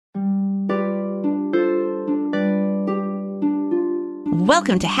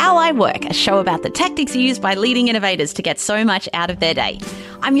Welcome to How I Work, a show about the tactics used by leading innovators to get so much out of their day.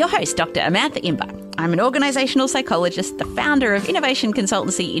 I'm your host, Dr. Amantha Imber. I'm an organisational psychologist, the founder of innovation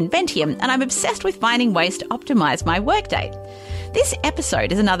consultancy Inventium, and I'm obsessed with finding ways to optimise my workday. This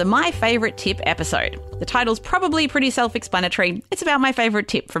episode is another My Favourite Tip episode. The title's probably pretty self-explanatory. It's about my favourite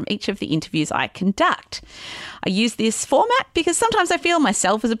tip from each of the interviews I conduct. I use this format because sometimes I feel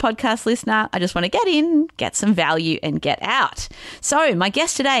myself as a podcast listener, I just want to get in, get some value and get out. So my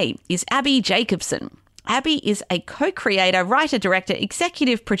guest today is Abby Jacobson. Abby is a co-creator, writer, director,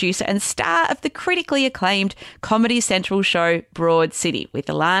 executive producer and star of the critically acclaimed Comedy Central show Broad City with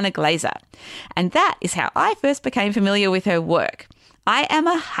Ilana Glazer. And that is how I first became familiar with her work. I am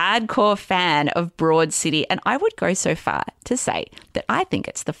a hardcore fan of Broad City, and I would go so far to say that I think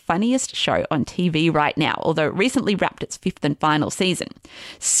it's the funniest show on TV right now, although it recently wrapped its fifth and final season.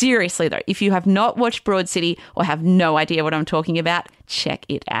 Seriously though, if you have not watched Broad City or have no idea what I'm talking about, check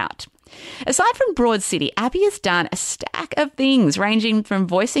it out. Aside from Broad City, Abby has done a stack of things, ranging from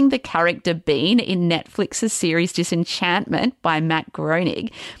voicing the character Bean in Netflix's series Disenchantment by Matt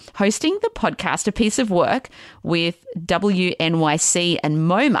Groening, hosting the podcast A Piece of Work with WNYC and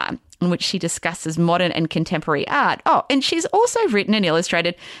MoMA, in which she discusses modern and contemporary art. Oh, and she's also written and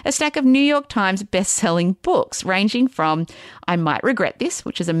illustrated a stack of New York Times best-selling books, ranging from I Might Regret This,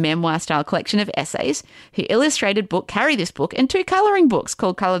 which is a memoir-style collection of essays. Her illustrated book, Carry This Book, and two colouring books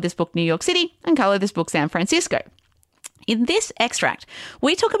called Colour This Book New York City and Colour This Book San Francisco. In this extract,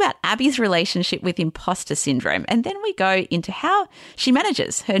 we talk about Abby's relationship with imposter syndrome, and then we go into how she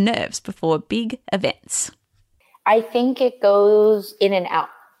manages her nerves before big events. I think it goes in and out,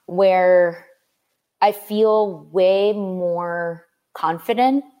 where I feel way more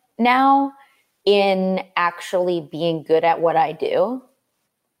confident now in actually being good at what I do.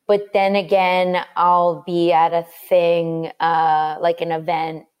 But then again, I'll be at a thing, like an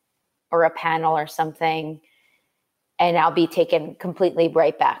event or a panel or something, and I'll be taken completely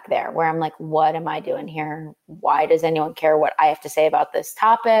right back there where I'm like, what am I doing here? Why does anyone care what I have to say about this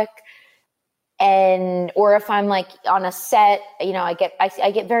topic? And, or if I'm like on a set, you know, I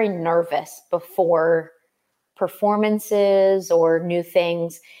get very nervous before performances or new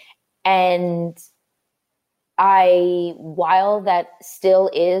things. And while that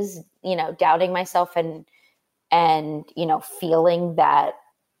still is, you know, doubting myself and, you know, feeling that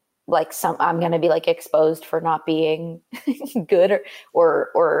like I'm going to be like exposed for not being good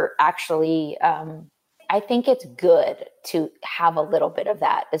or actually, I think it's good to have a little bit of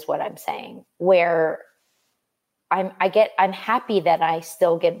that, is what I'm saying, where I'm happy that I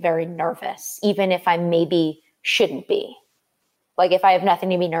still get very nervous, even if I maybe shouldn't be. Like if I have nothing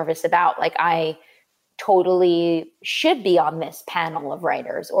to be nervous about, like I totally should be on this panel of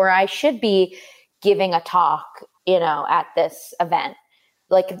writers, or I should be giving a talk, you know, at this event.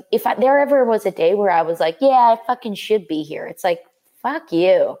 Like if there ever was a day where I was like, yeah, I fucking should be here. It's like, fuck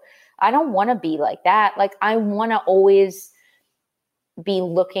you. I don't want to be like that. Like I want to always be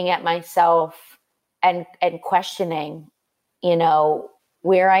looking at myself and questioning, you know,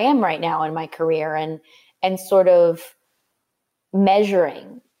 where I am right now in my career and sort of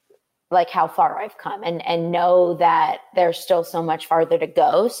measuring like how far I've come and know that there's still so much farther to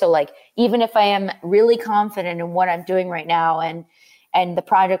go. So like, even if I am really confident in what I'm doing right now and the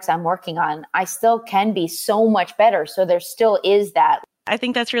projects I'm working on, I still can be so much better. So there still is that. I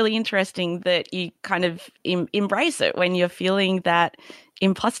think that's really interesting that you kind of embrace it when you're feeling that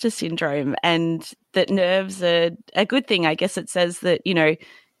imposter syndrome, and that nerves are a good thing. I guess it says that, you know,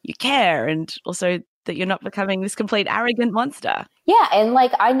 you care, and also that you're not becoming this complete arrogant monster. Yeah. And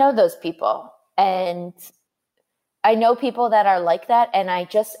like, I know those people, and I know people that are like that. And I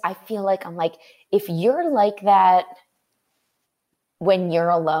feel like I'm like, if you're like that when you're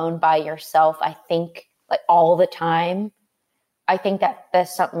alone by yourself, I think like all the time, I think that there's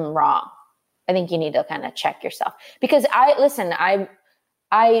something wrong. I think you need to kind of check yourself, because I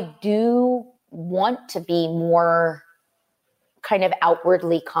do want to be more kind of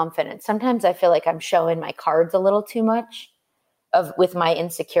outwardly confident. Sometimes I feel like I'm showing my cards a little too much with my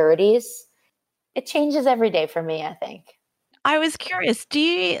insecurities. It changes every day for me, I think. I was curious, do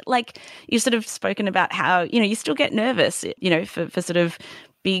you, like, you've sort of spoken about how, you know, you still get nervous, you know, for sort of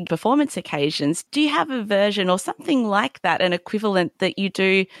big performance occasions. Do you have a version or something like that, an equivalent that you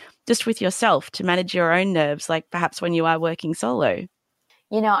do just with yourself to manage your own nerves, like perhaps when you are working solo?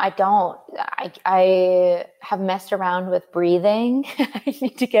 You know, I don't. I have messed around with breathing. I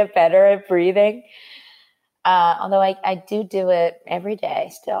need to get better at breathing. Although I do it every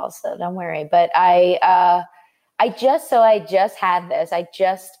day still, so don't worry. But I just had this. I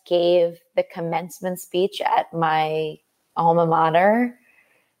just gave the commencement speech at my alma mater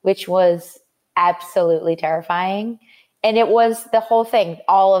which was absolutely terrifying. And it was the whole thing,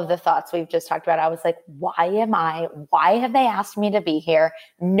 all of the thoughts we've just talked about. I was like, why have they asked me to be here?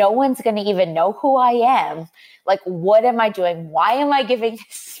 No one's going to even know who I am. Like, what am I doing? Why am I giving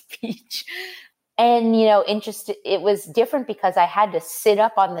this speech? And, it was different because I had to sit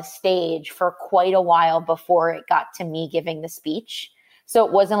up on the stage for quite a while before it got to me giving the speech. So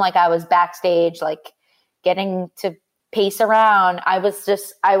it wasn't like I was backstage, like getting to pace around. I was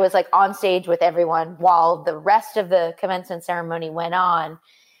like on stage with everyone while the rest of the commencement ceremony went on,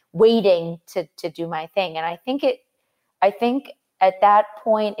 waiting to do my thing. And I think at that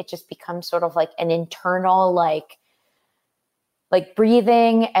point, it just becomes sort of like an internal, like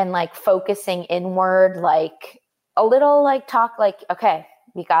breathing and like focusing inward, like a little like talk, like, okay,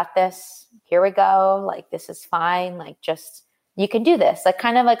 we got this. Here we go. Like, this is fine. Like, just, you can do this. Like,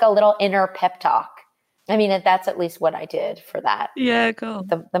 kind of like a little inner pep talk. I mean, that's at least what I did for that. Yeah, cool.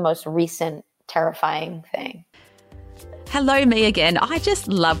 The most recent terrifying thing. Hello, me again. I just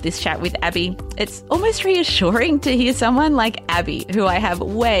love this chat with Abby. It's almost reassuring to hear someone like Abby, who I have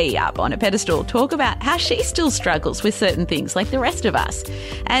way up on a pedestal, talk about how she still struggles with certain things like the rest of us.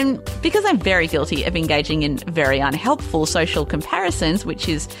 And because I'm very guilty of engaging in very unhelpful social comparisons, which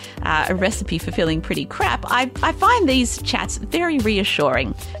is a recipe for feeling pretty crap, I find these chats very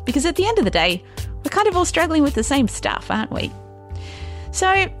reassuring because at the end of the day, we're kind of all struggling with the same stuff, aren't we? So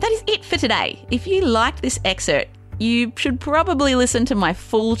that is it for today. If you liked this excerpt, you should probably listen to my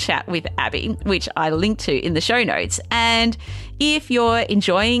full chat with Abby, which I link to in the show notes. And if you're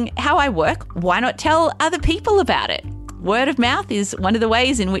enjoying how I work, why not tell other people about it? Word of mouth is one of the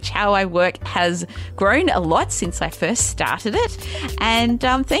ways in which How I Work has grown a lot since I first started it. And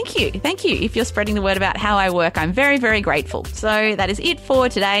thank you. If you're spreading the word about How I Work, I'm very, very grateful. So that is it for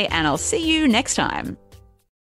today, and I'll see you next time.